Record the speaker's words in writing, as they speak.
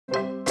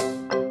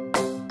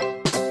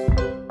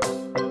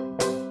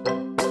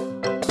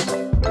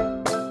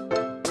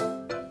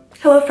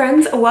Hello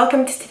friends,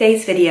 welcome to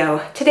today's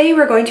video. Today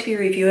we're going to be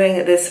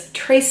reviewing this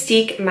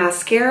Trestique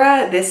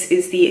Mascara. This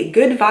is the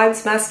Good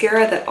Vibes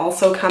Mascara that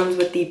also comes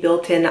with the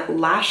built-in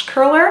lash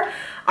curler.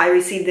 I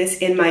received this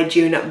in my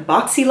June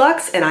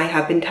Boxyluxe and I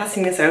have been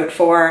testing this out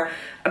for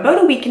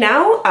about a week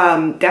now.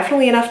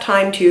 Definitely enough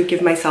time to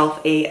give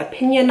myself an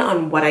opinion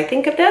on what I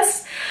think of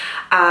this.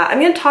 I'm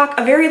going to talk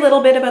a very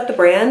little bit about the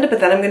brand, but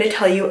then I'm going to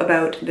tell you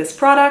about this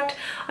product.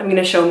 I'm going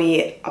to show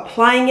me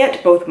applying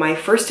it, both my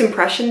first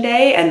impression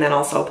day and then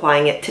also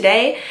applying it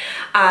today.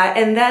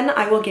 And then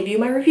I will give you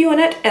my review on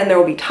it, and there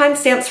will be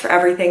timestamps for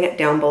everything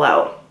down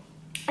below.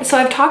 So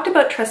I've talked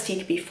about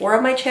Trestique before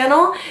on my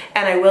channel,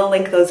 and I will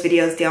link those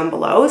videos down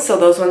below. So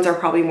those ones are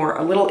probably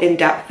a little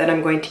in-depth than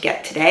I'm going to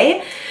get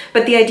today.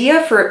 But the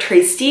idea for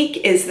Trestique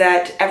is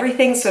that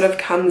everything sort of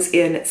comes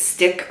in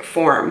stick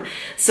form.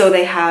 So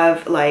they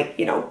have, like,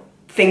 you know,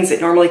 things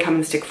that normally come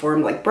in stick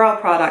form, like brow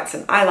products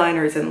and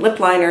eyeliners and lip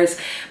liners,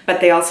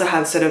 but they also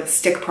have sort of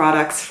stick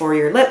products for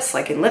your lips,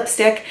 like in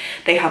lipstick.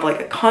 They have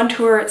like a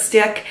contour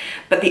stick,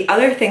 but the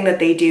other thing that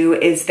they do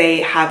is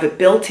they have a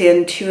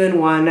built-in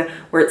 2-in-1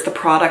 where it's the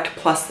product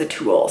plus the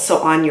tool. So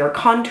on your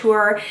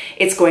contour,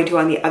 it's going to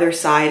on the other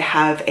side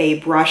have a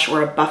brush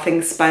or a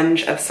buffing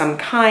sponge of some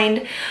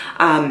kind.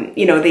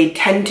 You know, they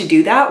tend to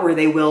do that where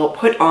they will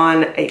put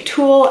on a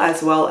tool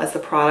as well as the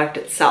product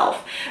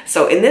itself.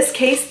 So in this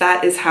case,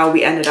 that is how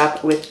we ended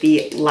up with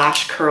the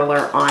lash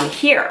curler on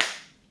here.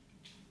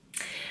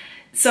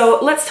 So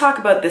let's talk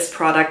about this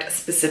product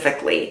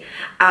specifically.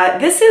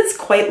 This is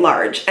quite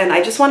large, and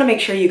I just want to make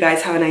sure you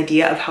guys have an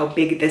idea of how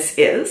big this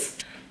is.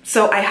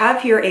 So I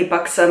have here a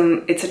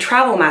Buxom, it's a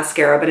travel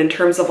mascara, but in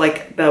terms of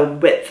like the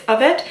width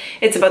of it,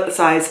 it's about the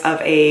size of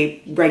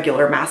a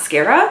regular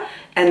mascara.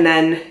 And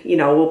then, you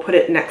know, we'll put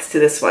it next to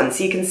this one.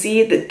 So you can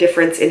see the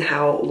difference in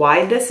how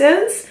wide this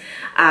is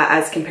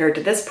as compared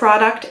to this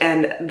product.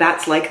 And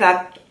that's like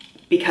that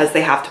because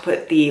they have to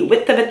put the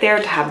width of it there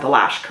to have the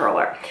lash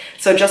curler.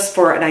 So just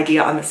for an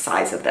idea on the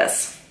size of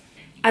this.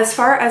 As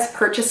far as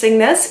purchasing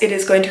this, it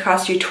is going to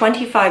cost you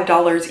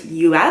 $25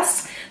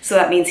 US. So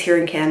that means here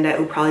in Canada, it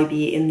will probably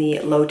be in the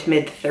low to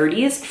mid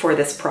 30s for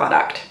this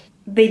product.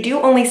 They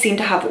do only seem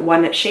to have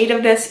one shade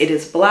of this. It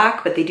is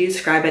black, but they do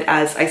describe it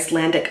as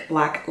Icelandic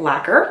Black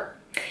Lacquer.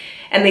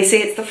 And they say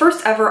it's the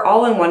first ever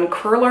all-in-one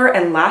curler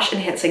and lash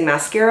enhancing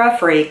mascara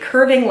for a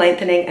curving,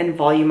 lengthening, and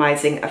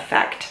volumizing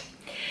effect.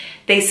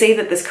 They say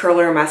that this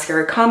curler and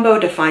mascara combo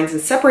defines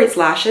and separates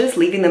lashes,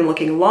 leaving them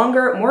looking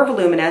longer, more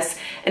voluminous,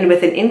 and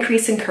with an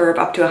increase in curve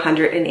up to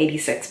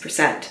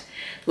 186%.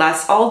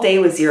 Lasts all day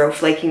with zero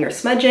flaking or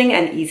smudging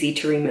and easy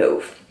to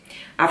remove.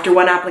 After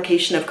one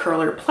application of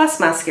curler plus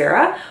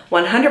mascara,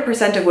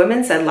 100% of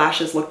women said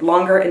lashes looked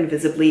longer and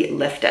visibly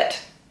lifted.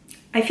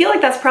 I feel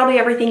like that's probably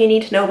everything you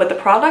need to know about the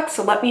product,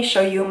 so let me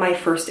show you my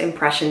first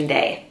impression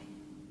day.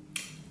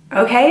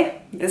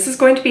 Okay, this is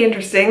going to be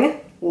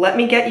interesting. Let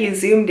me get you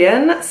zoomed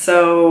in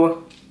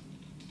so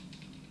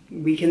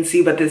we can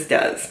see what this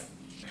does.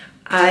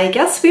 I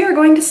guess we are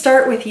going to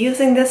start with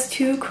using this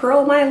to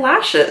curl my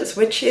lashes,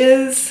 which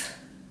is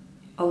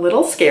a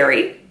little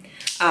scary.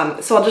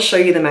 So I'll just show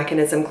you the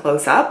mechanism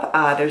close up.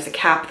 There's a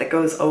cap that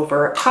goes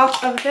over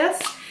top of this,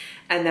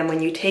 and then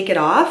when you take it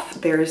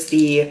off, there's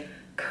the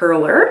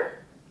curler,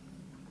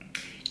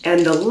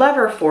 and the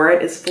lever for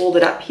it is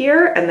folded up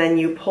here, and then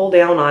you pull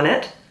down on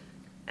it,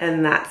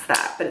 and that's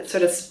that, but it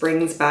sort of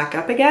springs back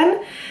up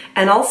again.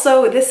 And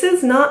also, this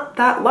is not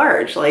that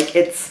large, like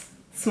it's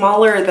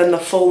smaller than the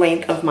full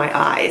length of my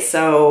eye,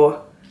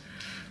 so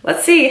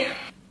let's see.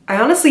 I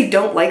honestly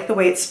don't like the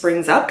way it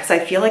springs up because I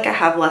feel like I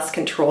have less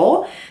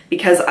control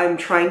because I'm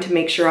trying to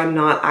make sure I'm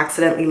not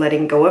accidentally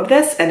letting go of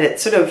this, and it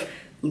sort of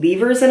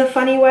levers in a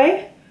funny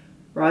way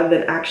rather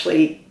than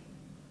actually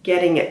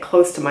getting it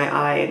close to my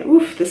eye. And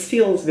oof, this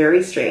feels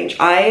very strange.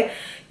 I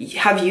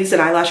have used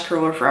an eyelash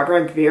curler forever.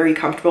 I'm very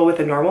comfortable with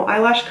a normal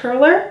eyelash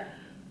curler,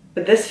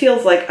 but this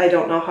feels like I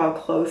don't know how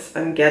close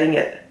I'm getting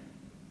it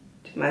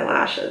to my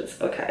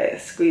lashes. Okay,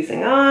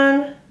 squeezing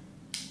on.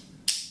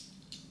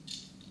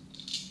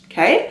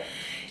 Okay,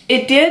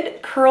 it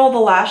did curl the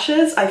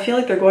lashes. I feel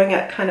like they're going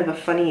at kind of a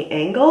funny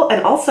angle,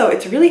 and also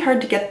it's really hard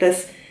to get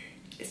this.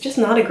 It's just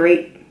not a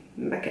great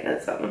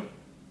mechanism.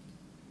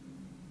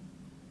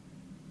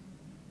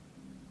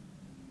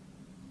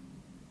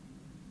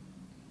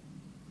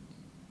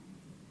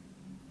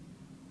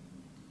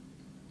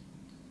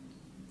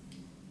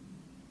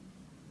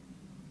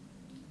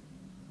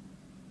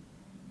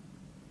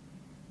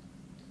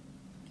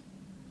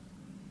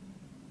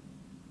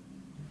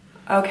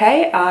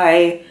 Okay,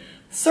 I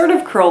sort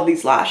of curled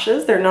these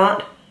lashes. They're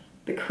not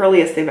the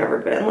curliest they've ever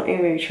been. Let me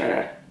maybe try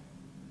to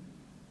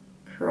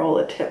curl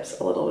the tips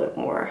a little bit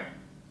more.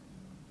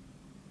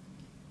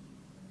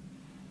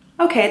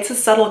 Okay, it's a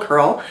subtle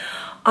curl.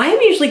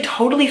 I'm usually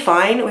totally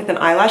fine with an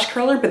eyelash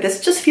curler, but this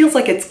just feels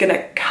like it's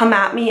gonna come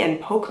at me and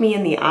poke me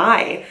in the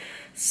eye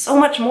so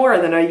much more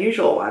than a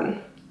usual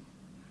one.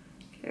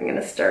 Okay, I'm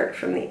gonna start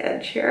from the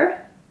edge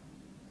here.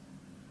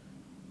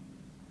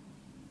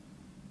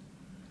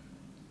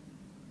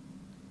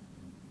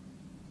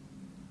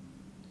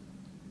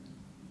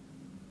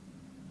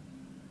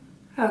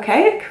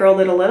 Okay,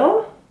 curled it a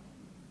little.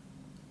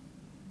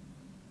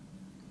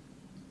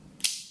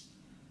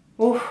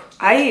 Oh,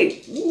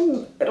 I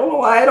don't know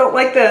why I don't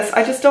like this.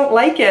 I just don't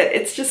like it.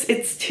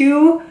 It's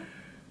too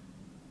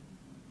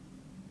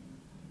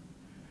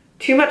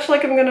much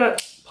like I'm gonna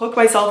poke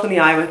myself in the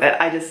eye with it.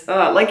 I just,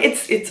 like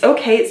it's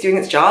okay, it's doing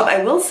its job.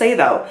 I will say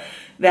though,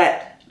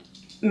 that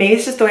maybe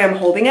it's just the way I'm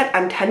holding it.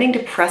 I'm tending to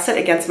press it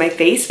against my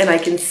face and I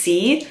can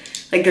see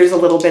like there's a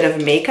little bit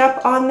of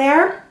makeup on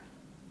there.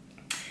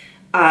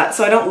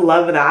 So I don't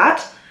love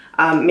that.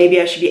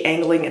 Maybe I should be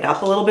angling it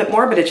up a little bit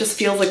more, but it just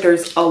feels like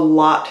there's a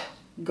lot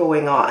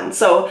going on.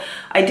 So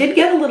I did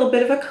get a little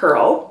bit of a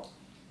curl.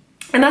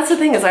 And that's the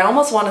thing, is I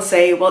almost want to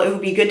say, well, it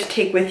would be good to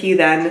take with you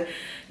then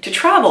to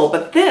travel,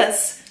 but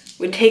this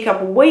would take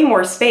up way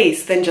more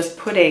space than just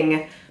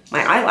putting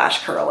my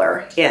eyelash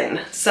curler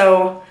in.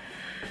 So,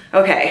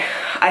 okay,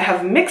 I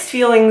have mixed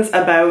feelings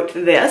about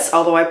this,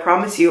 although I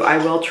promise you I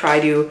will try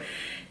to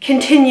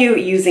continue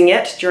using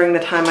it during the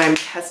time I'm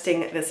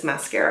testing this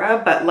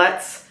mascara, but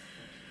let's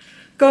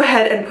go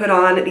ahead and put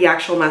on the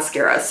actual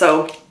mascara.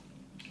 So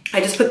I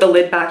just put the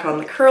lid back on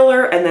the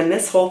curler, and then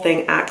this whole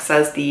thing acts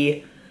as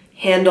the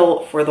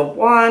handle for the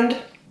wand.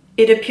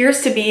 It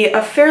appears to be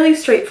a fairly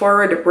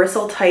straightforward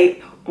bristle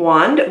type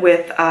wand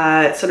with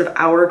a sort of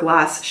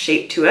hourglass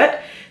shape to it,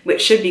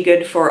 which should be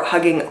good for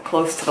hugging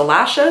close to the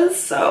lashes.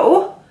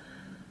 So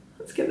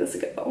let's give this a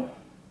go.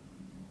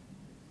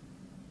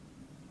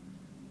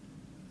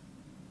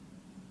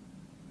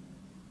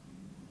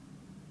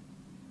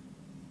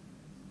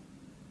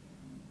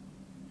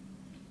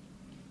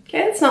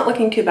 Okay, it's not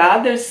looking too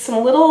bad. There's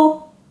some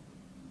little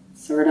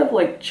sort of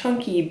like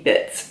chunky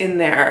bits in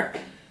there.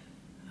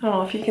 I don't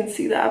know if you can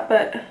see that,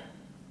 but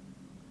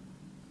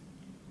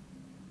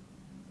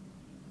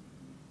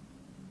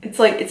it's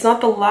like, it's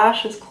not the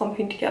lashes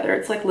clumping together.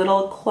 It's like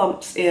little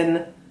clumps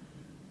in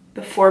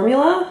the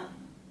formula,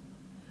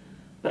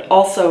 but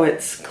also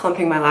it's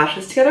clumping my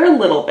lashes together a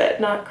little bit,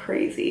 not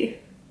crazy.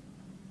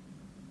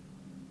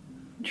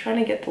 I'm trying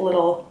to get the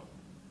little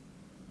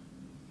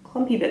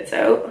clumpy bits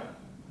out.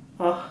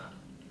 Oh.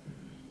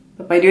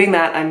 But by doing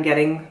that, I'm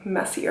getting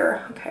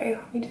messier. Okay,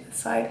 let me do this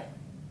side.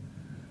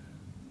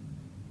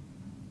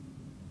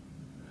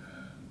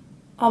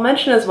 I'll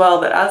mention as well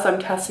that as I'm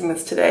testing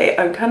this today,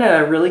 I'm kind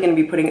of really going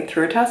to be putting it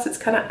through a test. It's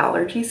kind of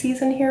allergy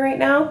season here right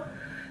now.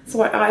 So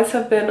my eyes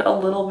have been a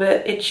little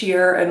bit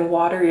itchier and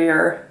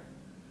waterier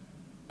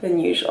than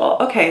usual.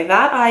 Okay,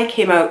 that eye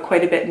came out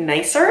quite a bit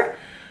nicer.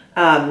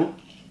 It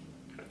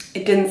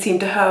didn't seem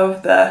to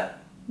have the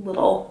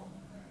little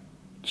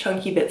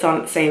chunky bits on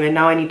it the same, and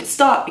now I need to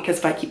stop because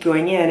if I keep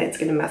going in, it's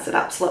going to mess it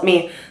up. So let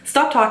me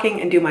stop talking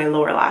and do my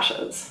lower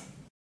lashes.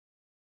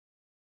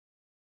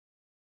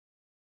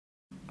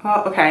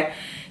 Oh, okay.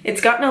 It's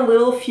gotten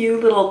a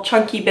few little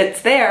chunky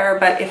bits there,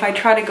 but if I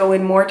try to go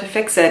in more to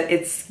fix it,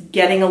 it's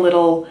getting a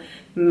little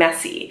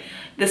messy.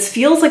 This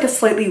feels like a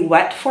slightly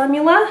wet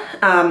formula.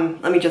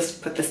 Let me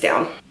just put this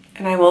down.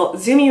 And I will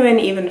zoom you in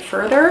even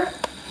further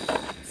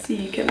so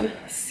you can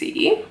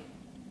see.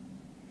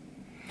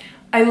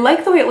 I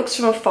like the way it looks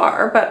from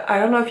afar, but I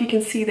don't know if you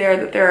can see there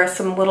that there are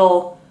some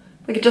little,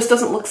 like it just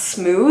doesn't look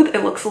smooth.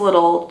 It looks a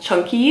little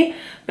chunky,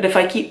 but if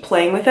I keep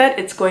playing with it,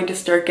 it's going to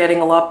start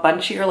getting a lot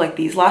bunchier like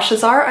these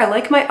lashes are. I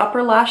like my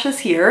upper lashes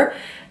here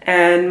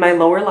and my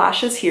lower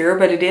lashes here,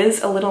 but it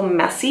is a little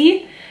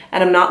messy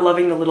and I'm not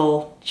loving the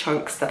little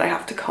chunks that I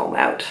have to comb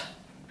out.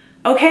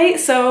 Okay,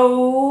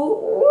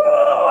 so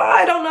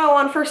I don't know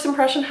on first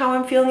impression how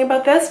I'm feeling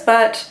about this,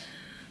 but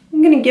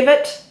I'm gonna give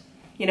it,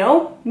 you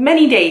know,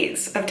 many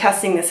days of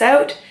testing this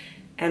out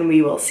and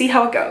we will see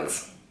how it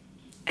goes.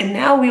 And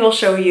now we will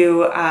show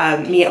you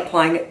me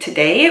applying it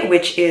today,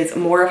 which is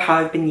more of how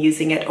I've been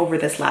using it over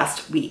this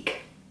last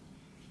week.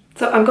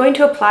 So I'm going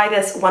to apply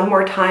this one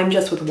more time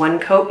just with one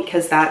coat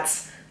because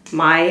that's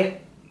my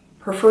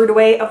preferred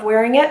way of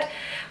wearing it.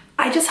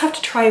 I just have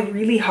to try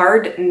really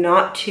hard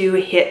not to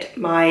hit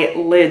my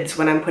lids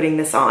when I'm putting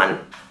this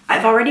on.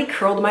 I've already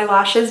curled my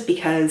lashes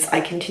because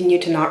I continue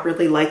to not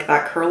really like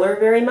that curler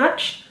very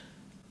much.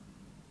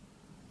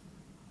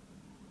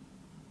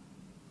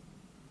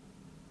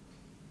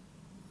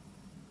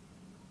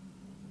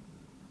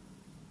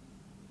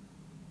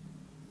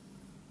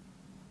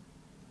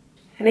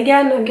 And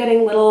again, I'm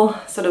getting little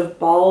sort of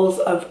balls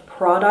of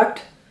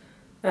product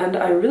and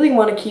I really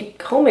want to keep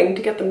combing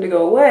to get them to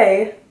go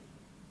away,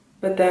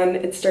 but then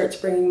it starts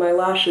bringing my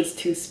lashes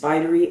too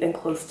spidery and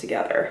close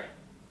together.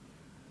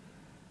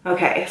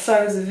 Okay, so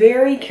I was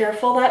very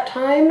careful that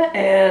time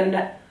and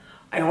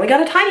I only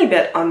got a tiny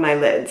bit on my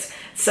lids.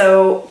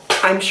 So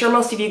I'm sure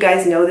most of you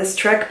guys know this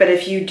trick, but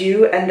if you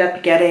do end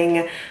up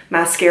getting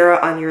mascara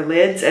on your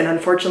lids, and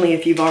unfortunately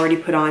if you've already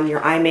put on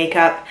your eye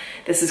makeup,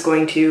 this is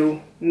going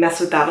to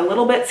mess with that a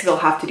little bit, so you'll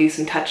have to do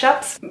some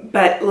touch-ups.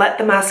 But let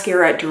the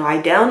mascara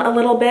dry down a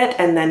little bit,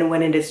 and then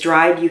when it is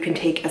dried, you can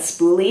take a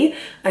spoolie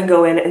and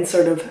go in and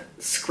sort of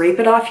scrape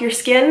it off your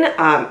skin.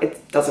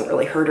 It doesn't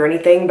really hurt or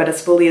anything, but a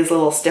spoolie is a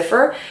little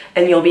stiffer,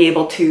 and you'll be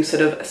able to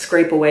sort of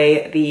scrape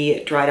away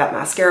the dried up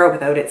mascara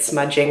without it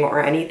smudging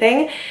or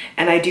anything.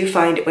 And I do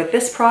find with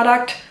this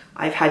product,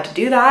 I've had to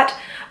do that.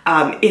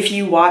 If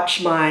you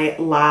watch my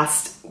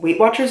last Weight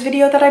Watchers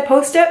video that I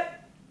posted,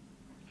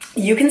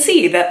 you can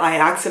see that I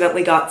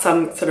accidentally got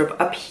some sort of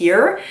up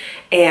here,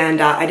 and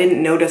I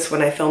didn't notice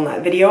when I filmed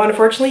that video.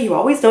 Unfortunately, you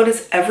always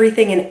notice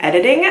everything in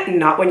editing,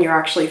 not when you're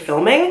actually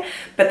filming,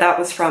 but that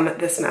was from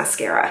this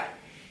mascara.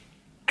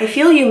 I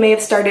feel you may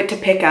have started to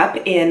pick up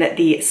in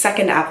the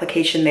second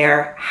application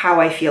there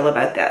how I feel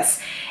about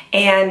this.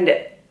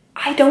 And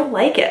I don't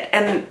like it,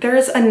 and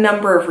there's a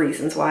number of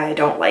reasons why I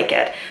don't like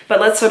it, but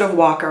let's sort of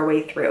walk our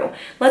way through.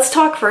 Let's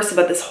talk first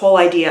about this whole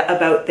idea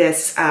about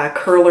this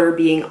curler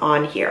being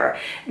on here.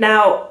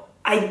 Now,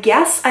 I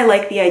guess I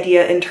like the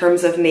idea in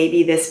terms of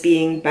maybe this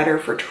being better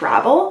for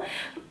travel,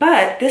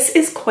 but this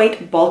is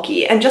quite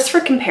bulky. And just for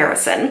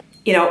comparison,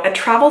 you know, a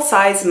travel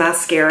size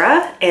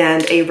mascara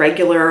and a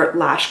regular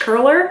lash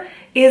curler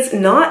is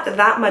not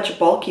that much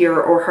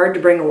bulkier or hard to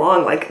bring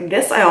along. Like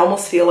this, I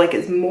almost feel like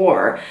is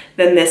more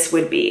than this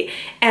would be.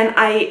 And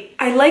I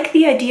like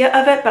the idea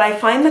of it, but I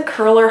find the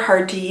curler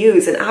hard to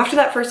use. And after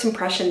that first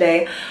impression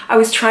day, I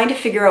was trying to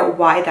figure out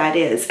why that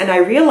is. And I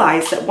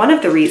realized that one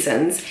of the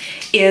reasons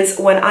is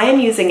when I am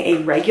using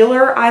a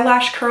regular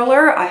eyelash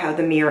curler, I have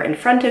the mirror in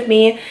front of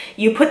me,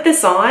 you put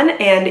this on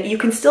and you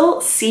can still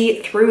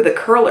see through the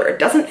curler. It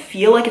doesn't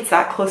feel like it's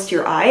that close to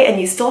your eye, and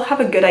you still have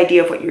a good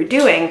idea of what you're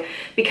doing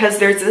because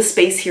there's this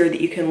space here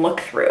that you can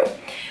look through.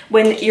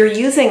 When you're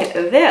using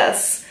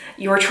this,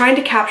 you're trying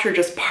to capture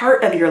just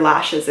part of your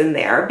lashes in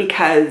there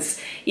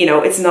because, you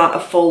know, it's not a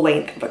full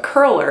length of a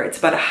curler, it's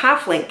about a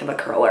half length of a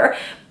curler,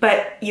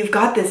 but you've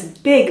got this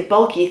big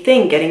bulky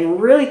thing getting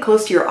really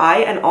close to your eye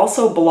and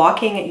also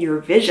blocking your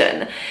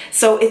vision.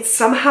 So it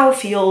somehow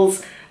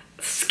feels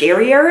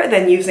scarier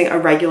than using a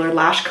regular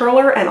lash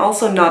curler, and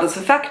also not as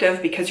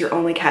effective because you're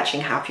only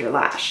catching half your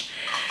lash.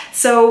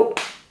 So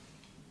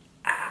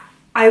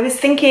I was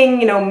thinking,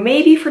 you know,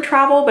 maybe for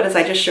travel, but as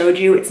I just showed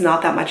you, it's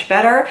not that much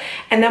better.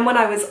 And then when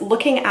I was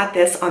looking at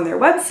this on their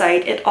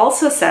website, it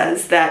also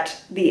says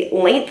that the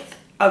length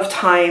of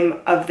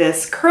time of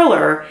this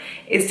curler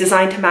is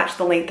designed to match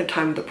the length of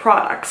time of the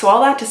product. So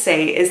all that to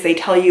say is they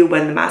tell you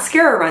when the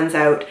mascara runs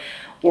out,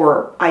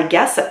 or I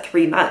guess at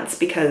 3 months,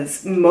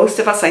 because most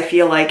of us, I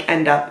feel like,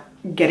 end up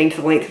getting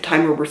to the length of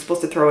time where we're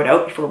supposed to throw it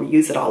out before we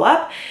use it all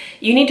up.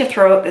 You need to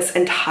throw out this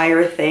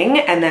entire thing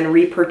and then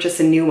repurchase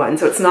a new one.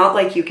 So it's not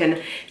like you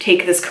can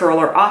take this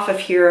curler off of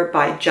here,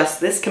 buy just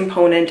this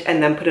component,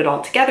 and then put it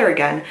all together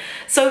again.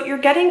 So you're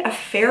getting a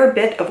fair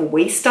bit of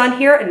waste on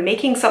here and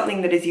making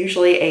something that is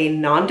usually a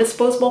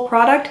non-disposable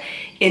product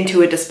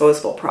into a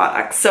disposable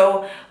product.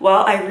 So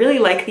while I really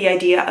like the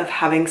idea of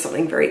having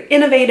something very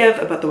innovative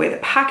about the way the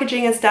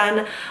packaging is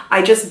done,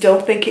 I just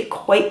don't think it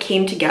quite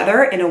came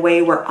together in a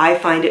way where I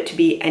find it to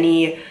be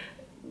any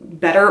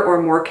better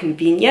or more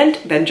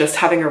convenient than just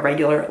having a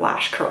regular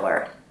lash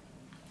curler.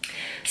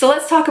 So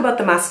let's talk about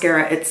the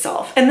mascara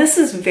itself. And this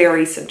is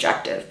very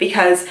subjective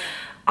because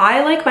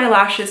I like my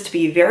lashes to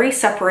be very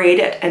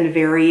separated and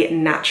very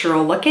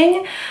natural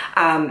looking.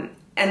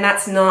 And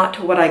that's not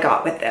what I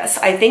got with this.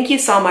 I think you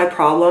saw my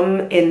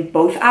problem in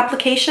both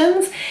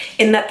applications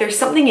in that there's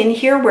something in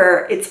here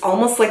where it's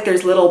almost like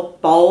there's little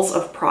balls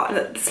of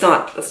that's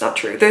not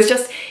true. There's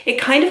just, it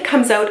kind of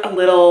comes out a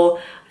little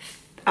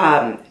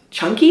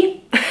chunky.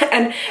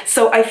 And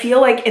so I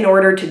feel like in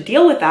order to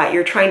deal with that,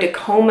 you're trying to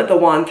comb the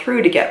wand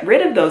through to get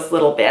rid of those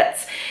little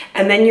bits.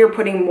 And then you're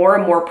putting more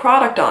and more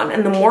product on.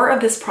 And the more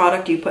of this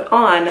product you put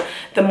on,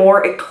 the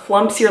more it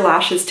clumps your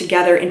lashes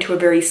together into a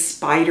very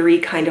spidery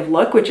kind of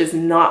look, which is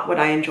not what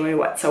I enjoy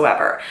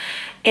whatsoever.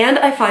 And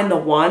I find the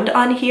wand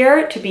on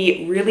here to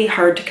be really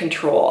hard to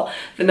control.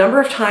 The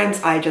number of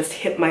times I just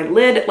hit my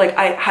lid, like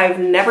I've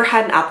never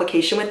had an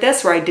application with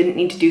this where I didn't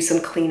need to do some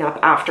cleanup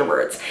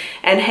afterwards.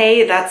 And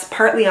hey, that's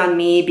partly on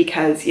me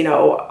because, you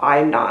know,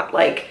 I'm not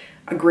like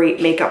a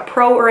great makeup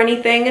pro or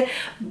anything,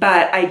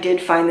 but I did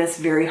find this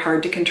very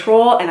hard to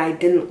control and I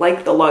didn't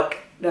like the look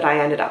that I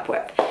ended up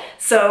with.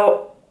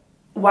 So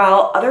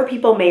while other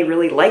people may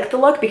really like the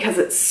look, because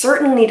it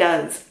certainly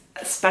does,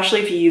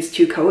 especially if you use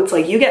 2 coats,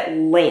 like you get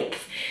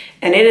length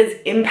and it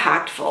is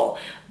impactful,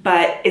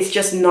 but it's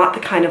just not the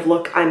kind of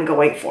look I'm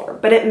going for,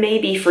 but it may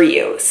be for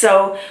you.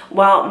 So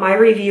while my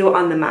review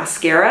on the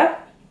mascara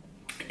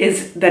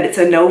is that it's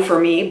a no for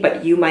me,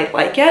 but you might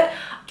like it,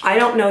 I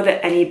don't know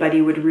that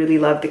anybody would really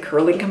love the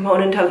curling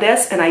component of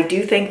this, and I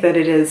do think that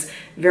it is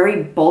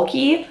very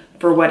bulky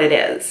for what it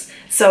is.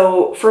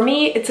 So for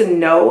me, it's a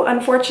no,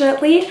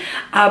 unfortunately,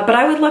 but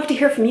I would love to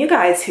hear from you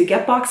guys who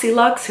get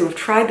Boxyluxe, who have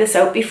tried this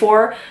out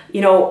before.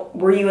 You know,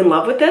 were you in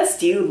love with this?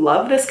 Do you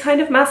love this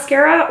kind of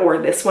mascara or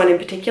this one in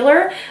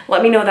particular?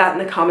 Let me know that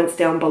in the comments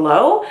down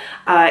below.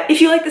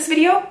 If you like this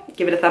video,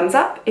 give it a thumbs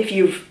up. If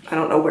you've, I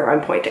don't know where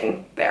I'm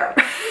pointing there.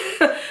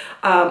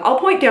 I'll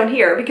point down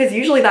here because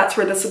usually that's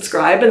where the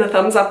subscribe and the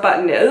thumbs up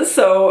button is,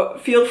 so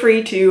feel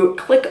free to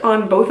click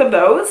on both of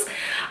those.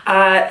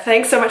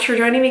 Thanks so much for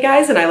joining me,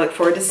 guys, and I look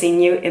forward to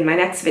seeing you in my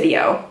next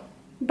video.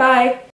 Bye!